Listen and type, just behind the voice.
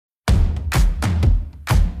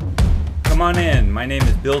Come on in. My name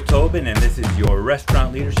is Bill Tobin, and this is your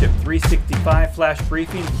Restaurant Leadership 365 Flash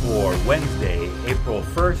Briefing for Wednesday, April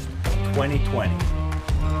 1st, 2020.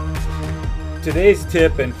 Today's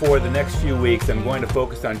tip, and for the next few weeks, I'm going to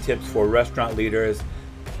focus on tips for restaurant leaders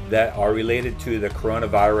that are related to the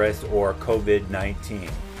coronavirus or COVID-19.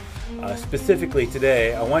 Specifically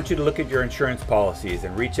today, I want you to look at your insurance policies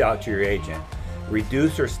and reach out to your agent.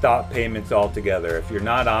 Reduce or stop payments altogether. If you're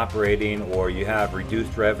not operating or you have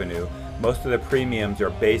reduced revenue, most of the premiums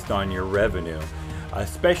are based on your revenue,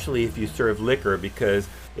 especially if you serve liquor, because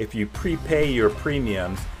if you prepay your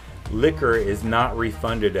premiums, liquor is not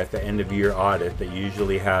refunded at the end of your audit that you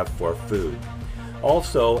usually have for food.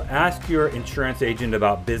 Also, ask your insurance agent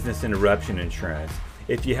about business interruption insurance.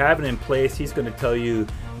 If you have it in place, he's going to tell you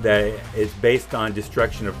that it's based on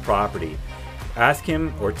destruction of property. Ask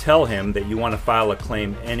him or tell him that you want to file a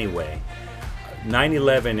claim anyway.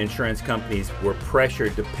 9/11 insurance companies were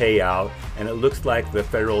pressured to pay out, and it looks like the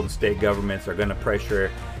federal and state governments are going to pressure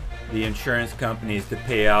the insurance companies to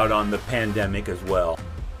pay out on the pandemic as well.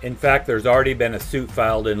 In fact, there's already been a suit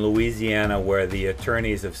filed in Louisiana where the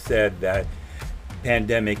attorneys have said that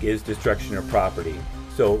pandemic is destruction of property.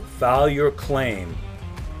 So file your claim.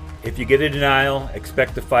 If you get a denial,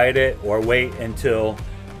 expect to fight it or wait until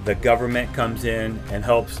the government comes in and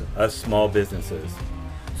helps us small businesses.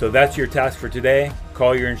 So that's your task for today.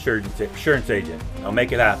 Call your insurance agent. I'll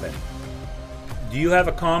make it happen. Do you have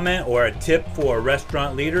a comment or a tip for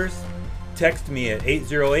restaurant leaders? Text me at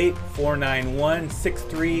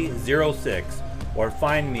 808-491-6306 or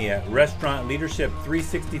find me at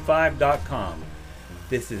restaurantleadership365.com.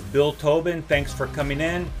 This is Bill Tobin. Thanks for coming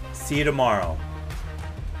in. See you tomorrow.